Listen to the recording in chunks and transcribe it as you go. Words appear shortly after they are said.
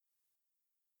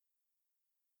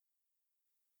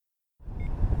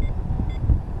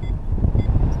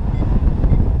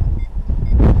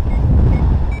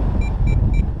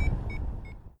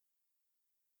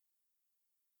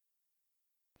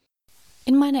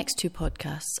In my next two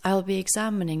podcasts, I will be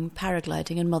examining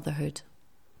paragliding and motherhood.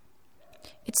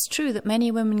 It's true that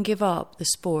many women give up the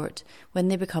sport when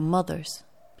they become mothers.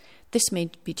 This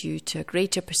may be due to a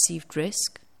greater perceived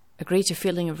risk, a greater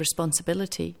feeling of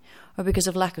responsibility, or because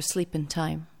of lack of sleep and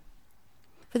time.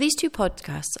 For these two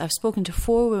podcasts, I've spoken to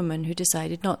 4 women who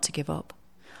decided not to give up.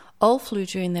 All flew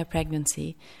during their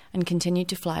pregnancy and continued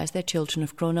to fly as their children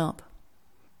have grown up.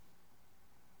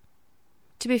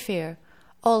 To be fair,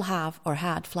 all have or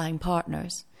had flying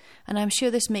partners, and I'm sure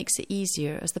this makes it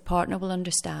easier as the partner will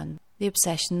understand the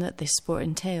obsession that this sport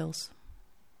entails.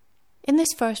 In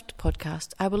this first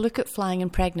podcast, I will look at flying in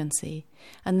pregnancy,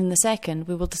 and in the second,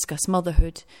 we will discuss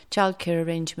motherhood, childcare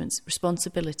arrangements,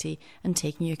 responsibility, and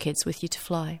taking your kids with you to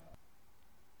fly.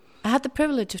 I had the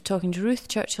privilege of talking to Ruth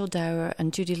Churchill-Dower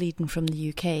and Judy Leden from the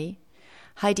UK,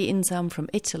 Heidi Insam from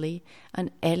Italy,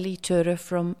 and Elli Torro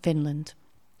from Finland.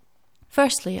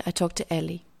 Firstly, I talked to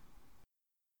Elli.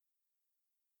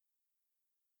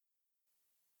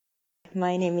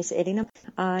 My name is Elina.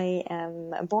 I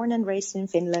am born and raised in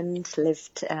Finland,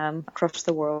 lived across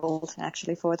the world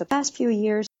actually for the past few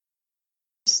years.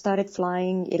 Started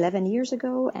flying 11 years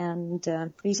ago and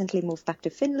recently moved back to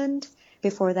Finland.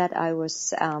 Before that, I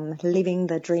was living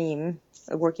the dream,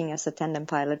 working as a tandem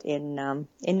pilot in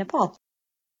Nepal.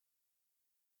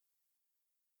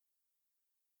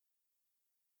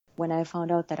 When I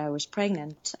found out that I was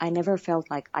pregnant, I never felt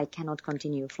like I cannot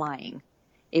continue flying.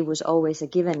 It was always a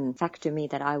given fact to me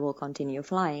that I will continue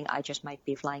flying. I just might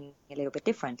be flying a little bit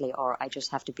differently, or I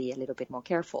just have to be a little bit more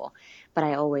careful. But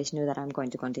I always knew that I'm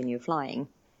going to continue flying.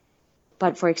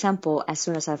 But for example, as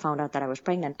soon as I found out that I was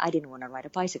pregnant, I didn't want to ride a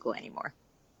bicycle anymore.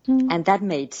 And that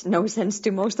made no sense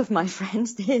to most of my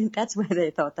friends. That's where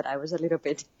they thought that I was a little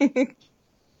bit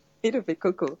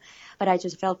cuckoo. But I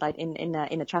just felt like in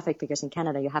a traffic, because in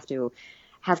Canada you have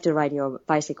to ride your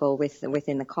bicycle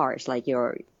within the cars, like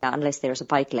unless there's a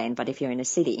bike lane. But if you're in a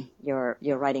city, you're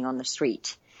riding on the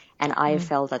street. And I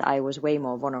felt that I was way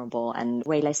more vulnerable and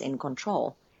way less in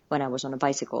control when I was on a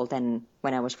bicycle than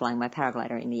when I was flying my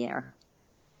paraglider in the air.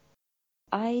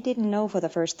 I didn't know for the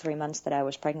first 3 months that I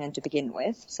was pregnant to begin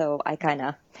with, so I kind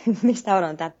of missed out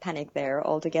on that panic there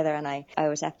altogether. And I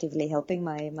was actively helping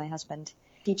my husband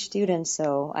teach students,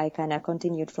 so I kind of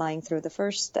continued flying through the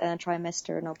first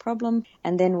trimester, no problem.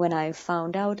 And then when I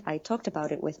found out, I talked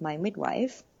about it with my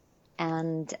midwife,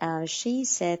 and she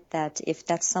said that if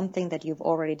that's something that you've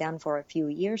already done for a few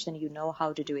years and you know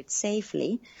how to do it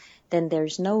safely, then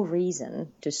there's no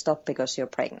reason to stop because you're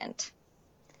pregnant.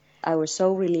 I was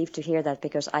so relieved to hear that,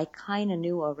 because I kind of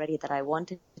knew already that I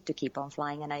wanted to keep on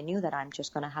flying, and I knew that I'm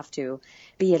just going to have to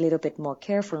be a little bit more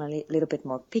careful and a little bit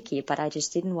more picky, but I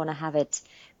just didn't want to have it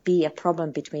be a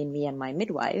problem between me and my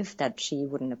midwife, that she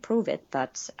wouldn't approve it.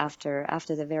 But after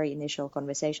the very initial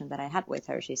conversation that I had with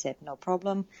her, she said, no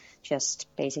problem, just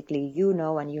basically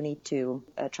and you need to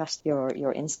trust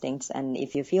your instincts, and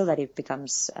if you feel that it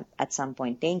becomes at some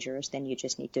point dangerous, then you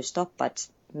just need to stop, but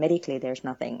medically there's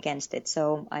nothing against it.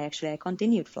 So I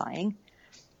continued flying.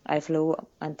 I flew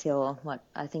until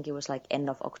I think it was like end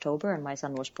of October, and my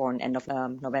son was born end of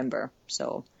November.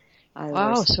 So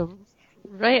so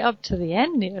right up to the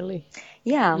end nearly.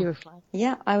 Yeah. You were flying.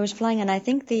 Yeah, I was flying, and I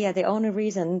think the only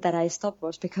reason that I stopped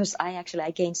was because I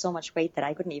gained so much weight that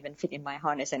I couldn't even fit in my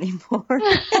harness anymore.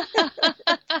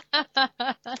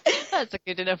 That's a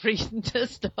good enough reason to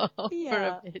stop for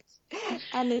a bit.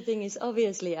 And the thing is,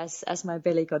 obviously, as my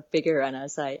belly got bigger and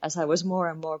as I was more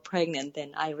and more pregnant,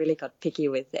 then I really got picky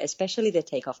with especially the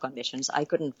takeoff conditions. I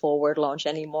couldn't forward launch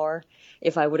anymore.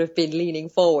 If I would have been leaning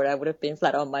forward, I would have been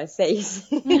flat on my face.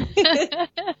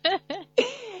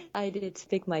 I did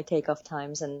pick my takeoff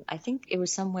times, and I think it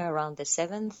was somewhere around the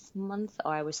 7th month,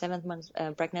 or I was 7th month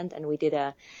pregnant, and we did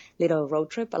a little road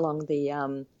trip along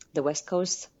the west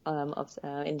coast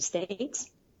in the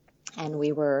States, and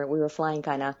we were flying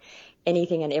kind of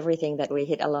anything and everything that we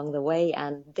hit along the way.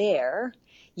 And there,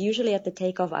 usually at the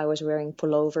takeoff, I was wearing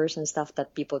pullovers and stuff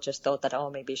that people just thought that, oh,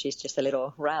 maybe she's just a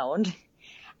little round.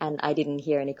 And I didn't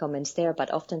hear any comments there,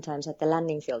 but oftentimes at the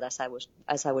landing field, as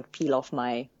I would peel off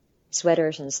my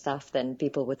sweaters and stuff, then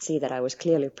people would see that I was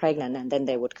clearly pregnant, and then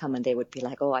they would come and they would be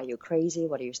like, oh, are you crazy?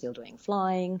 What are you still doing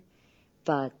flying?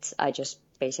 But I just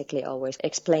basically always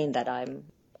explained that I'm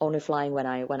only flying when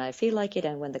I feel like it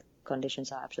and when the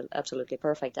conditions are absolutely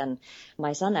perfect. And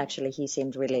my son, actually, he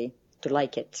seemed really to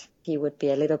like it. He would be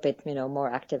a little bit, more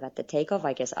active at the takeoff.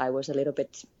 I guess I was a little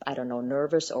bit,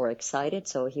 nervous or excited,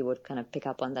 so he would kind of pick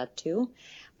up on that too.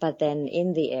 But then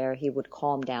in the air, he would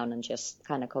calm down and just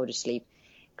kind of go to sleep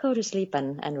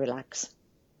and relax.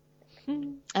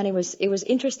 And it was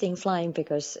interesting flying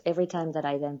because every time that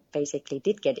I then basically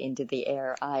did get into the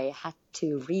air, I had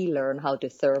to relearn how to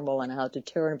thermal and how to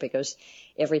turn because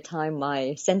every time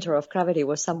my center of gravity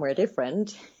was somewhere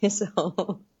different.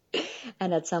 So,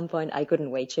 and at some point I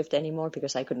couldn't weight shift anymore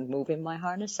because I couldn't move in my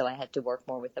harness. So I had to work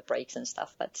more with the brakes and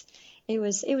stuff. But it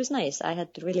was nice. I had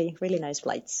really, really nice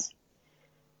flights.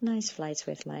 Nice flights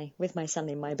with my son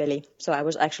in my belly. So I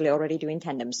was actually already doing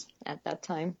tandems at that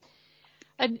time.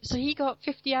 And so he got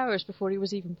 50 hours before he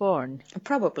was even born?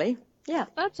 Probably, yeah.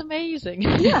 That's amazing.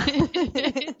 Yeah.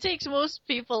 It takes most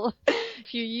people a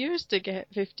few years to get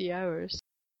 50 hours.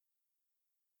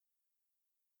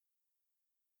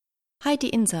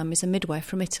 Heidi Insam is a midwife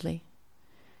from Italy.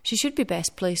 She should be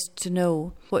best placed to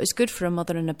know what is good for a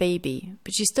mother and a baby,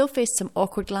 but she still faced some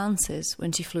awkward glances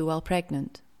when she flew while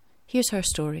pregnant. Here's her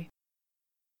story.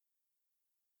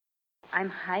 I'm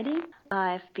Heidi.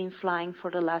 I've been flying for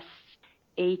the last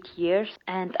 8 years,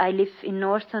 and I live in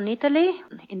northern Italy,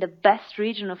 in the best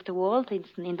region of the world. It's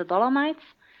in the Dolomites.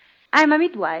 I'm a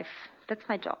midwife. That's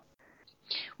my job.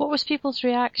 What was people's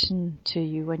reaction to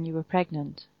you when you were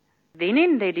pregnant? They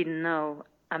didn't know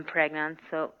I'm pregnant,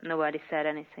 so nobody said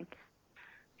anything.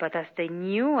 But as they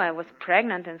knew I was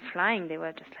pregnant and flying, they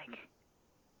were just like,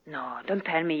 "No, don't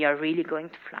tell me you're really going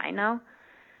to fly now."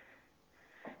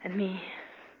 And me,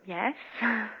 "Yes."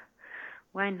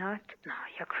 Why not? "No,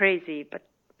 you're crazy." But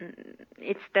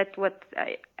it's that what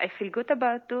I feel good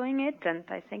about doing it, and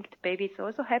I think the baby is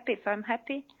also happy if I'm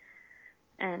happy.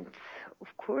 And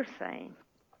of course I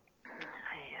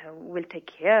will take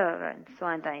care and so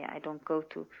on. I don't go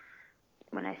to,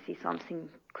 when I see something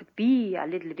could be a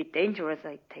little bit dangerous,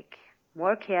 I take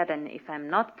more care than if I'm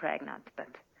not pregnant. But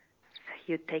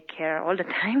you take care all the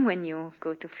time when you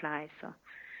go to fly. So,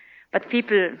 but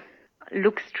people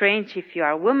look strange if you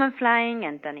are a woman flying,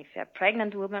 and then if you're a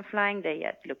pregnant woman flying,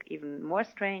 they look even more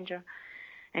stranger.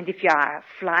 And if you are a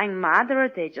flying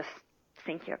mother, they just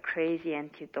think you're crazy and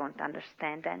you don't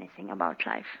understand anything about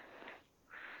life.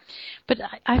 But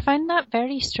I find that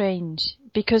very strange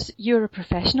because you're a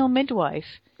professional midwife.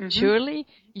 Mm-hmm. Surely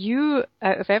you,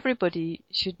 out of everybody,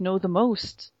 should know the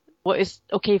most what is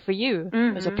okay for you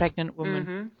as a pregnant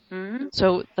woman.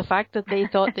 So the fact that they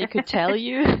thought they could tell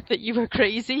you that you were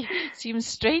crazy seems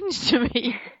strange to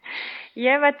me.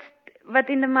 Yeah, but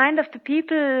in the mind of the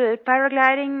people,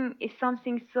 paragliding is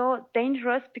something so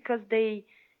dangerous because they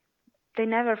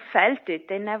never felt it.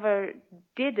 They never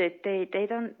did it. They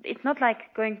don't. It's not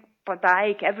like going by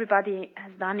bike. Everybody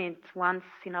has done it once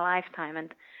in a lifetime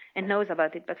and knows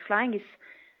about it. But flying is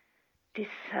this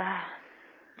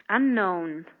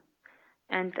unknown.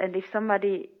 And if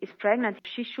somebody is pregnant,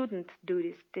 she shouldn't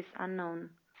do this unknown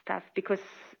stuff because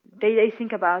they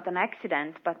think about an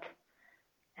accident, but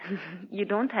you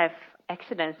don't have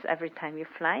accidents every time you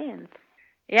fly. And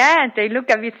yeah, and they look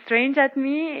a bit strange at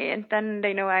me, and then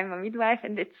they know I'm a midwife,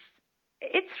 and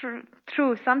it's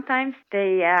true. Sometimes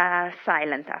they are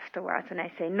silent afterwards, and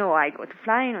I say, "No, I go to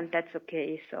flying, and that's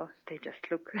okay." So they just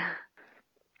look.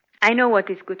 I know what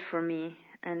is good for me,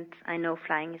 and I know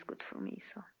flying is good for me,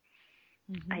 so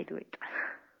I do it.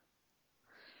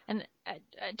 And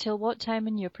till what time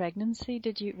in your pregnancy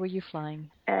were you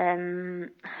flying?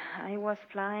 I was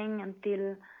flying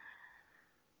until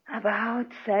about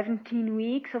 17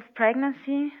 weeks of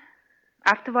pregnancy.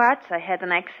 Afterwards, I had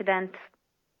an accident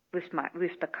with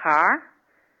the car,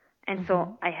 and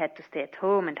so I had to stay at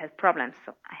home and had problems.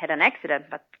 So I had an accident,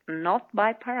 but not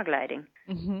by paragliding.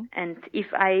 And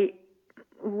if I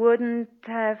wouldn't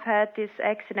have had this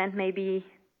accident, maybe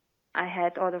I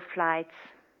had other flights,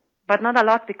 but not a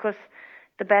lot because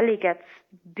the belly gets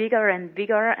bigger and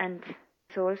bigger, and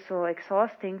it's also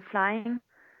exhausting flying.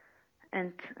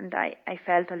 And I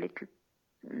felt a little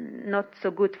not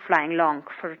so good flying long.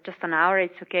 For just an hour,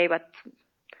 it's okay, but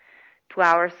 2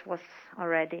 hours was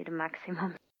already the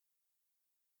maximum.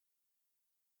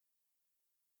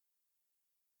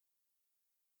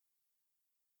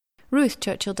 Ruth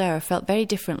Churchill-Dower felt very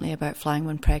differently about flying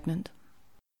when pregnant.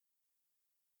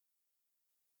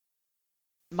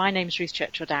 My name's Ruth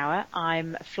Churchill-Dower.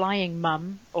 I'm a flying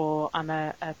mum, or I'm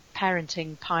a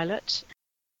parenting pilot.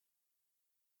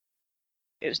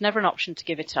 It was never an option to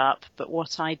give it up, but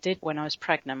what I did when I was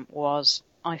pregnant was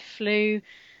I flew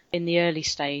in the early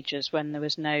stages when there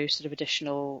was no sort of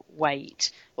additional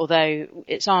weight, although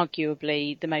it's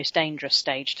arguably the most dangerous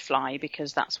stage to fly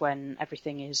because that's when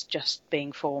everything is just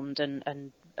being formed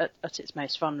and at its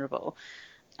most vulnerable.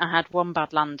 I had one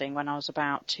bad landing when I was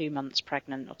about 2 months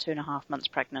pregnant, or 2.5 months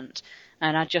pregnant,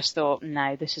 and I just thought,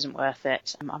 no, this isn't worth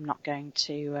it. I'm not going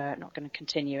to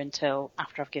continue until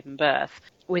after I've given birth.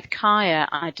 With Kaya,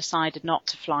 I decided not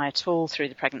to fly at all through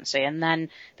the pregnancy, and then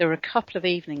there were a couple of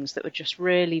evenings that were just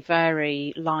really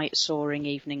very light soaring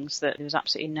evenings that there was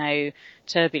absolutely no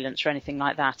turbulence or anything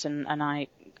like that, and I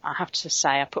have to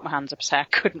say, I put my hands up and say I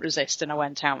couldn't resist, and I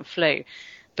went out and flew.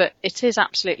 But it is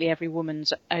absolutely every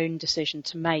woman's own decision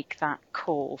to make that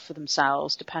call for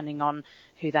themselves, depending on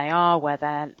who they are, where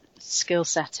their skill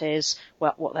set is,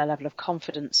 what their level of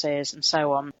confidence is, and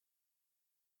so on.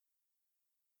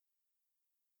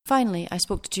 Finally, I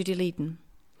spoke to Judy Leden.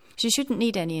 She shouldn't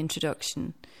need any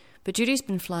introduction, but Judy's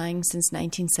been flying since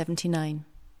 1979.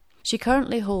 She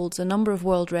currently holds a number of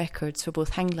world records for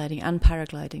both hang gliding and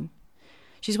paragliding.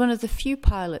 She's one of the few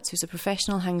pilots who's a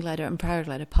professional hang glider and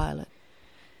paraglider pilot.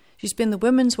 She's been the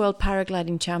Women's World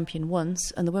Paragliding Champion once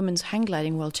and the Women's Hang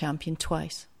Gliding World Champion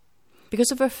twice.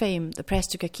 Because of her fame, the press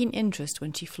took a keen interest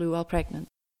when she flew while pregnant.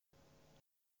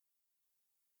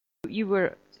 You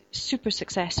were super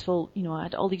successful,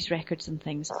 had all these records and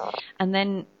things, and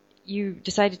then you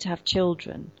decided to have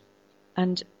children.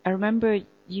 And I remember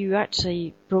you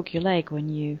actually broke your leg when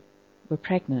you were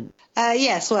pregnant.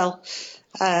 Yes, well,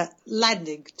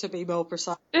 landing, to be more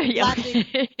precise. Landing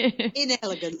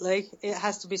inelegantly, it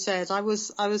has to be said. I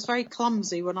was very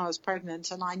clumsy when I was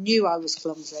pregnant, and I knew I was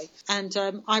clumsy. And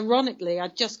ironically,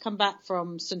 I'd just come back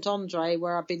from St Andre,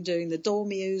 where I've been doing the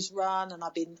Dormeuse run, and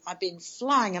I've been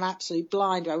flying an absolute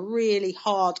blind, a really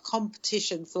hard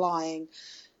competition flying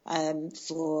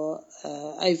for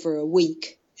over a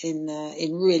week in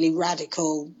really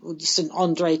radical St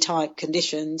Andre type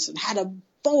conditions, and had a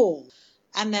ball.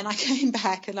 And then I came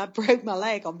back and I broke my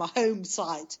leg on my home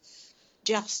site,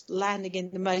 just landing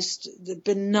in the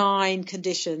benign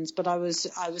conditions. But I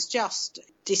was just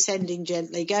descending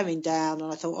gently, going down,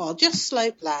 and I thought, I'll just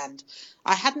slope land.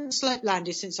 I hadn't slope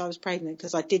landed since I was pregnant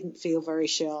because I didn't feel very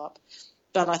sharp.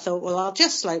 But I thought, well, I'll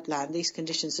just slope land. These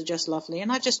conditions are just lovely.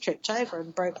 And I just tripped over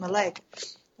and broke my leg.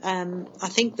 I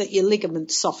think that your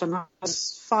ligaments soften. I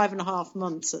was 5.5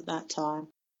 months at that time.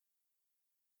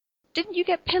 Didn't you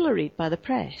get pilloried by the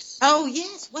press? Oh,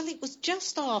 yes. Well, it was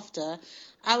just after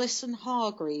Alison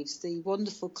Hargreaves, the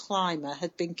wonderful climber,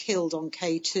 had been killed on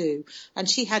K2, and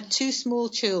she had 2 small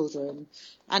children.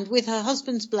 And with her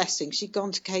husband's blessing, she'd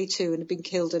gone to K2 and had been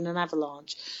killed in an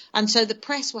avalanche. And so the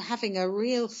press were having a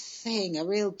real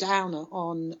downer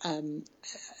on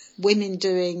women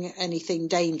doing anything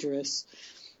dangerous.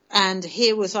 And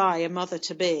here was I, a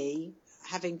mother-to-be,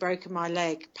 having broken my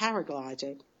leg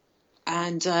paragliding.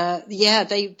 And,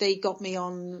 they got me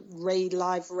on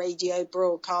live radio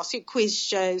broadcasts, quiz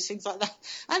shows, things like that.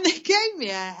 And they gave me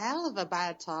a hell of a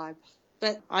bad time.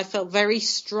 But I felt very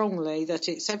strongly that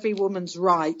it's every woman's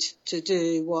right to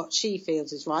do what she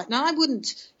feels is right. Now, I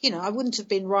wouldn't have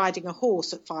been riding a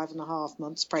horse at 5.5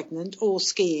 months pregnant, or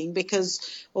skiing, because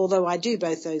although I do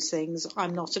both those things,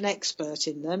 I'm not an expert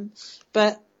in them.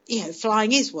 But,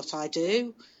 flying is what I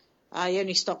do. I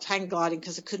only stopped hang gliding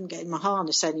because I couldn't get in my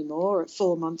harness anymore at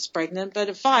 4 months pregnant. But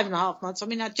at 5.5 months,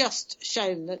 I'd just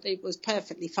shown that it was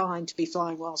perfectly fine to be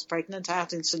flying whilst pregnant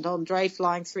out in St Andre,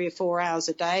 flying 3 or 4 hours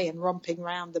a day and romping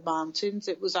around the mountains.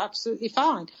 It was absolutely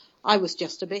fine. I was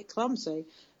just a bit clumsy.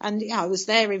 And I was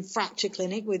there in fracture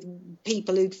clinic with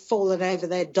people who'd fallen over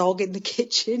their dog in the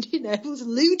kitchen. It was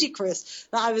ludicrous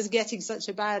that I was getting such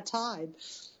a bad time.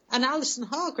 And Alison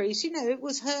Hargreaves, it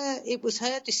was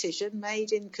her decision,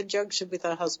 made in conjunction with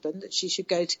her husband, that she should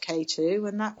go to K2,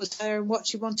 and that was her and what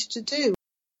she wanted to do.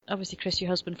 Obviously, Chris, your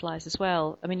husband flies as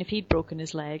well. If he'd broken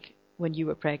his leg when you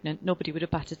were pregnant, nobody would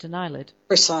have batted an eyelid.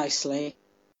 Precisely.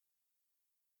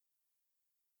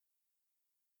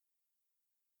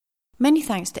 Many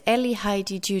thanks to Ellie,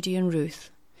 Heidi, Judy and Ruth.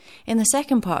 In the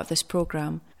second part of this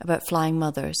programme about flying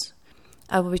mothers,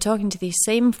 I will be talking to these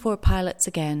same 4 pilots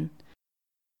again.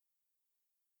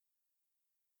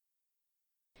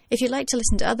 If you'd like to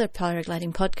listen to other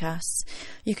paragliding podcasts,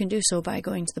 you can do so by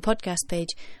going to the podcast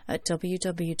page at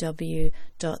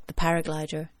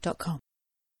www.theparaglider.com.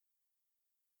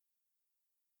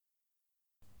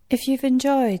 If you've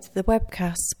enjoyed the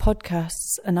webcasts,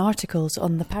 podcasts and articles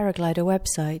on the Paraglider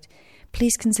website,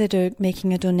 please consider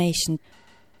making a donation.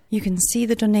 You can see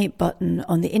the donate button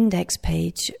on the index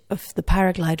page of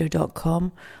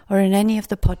theparaglider.com or in any of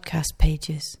the podcast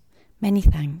pages. Many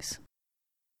thanks.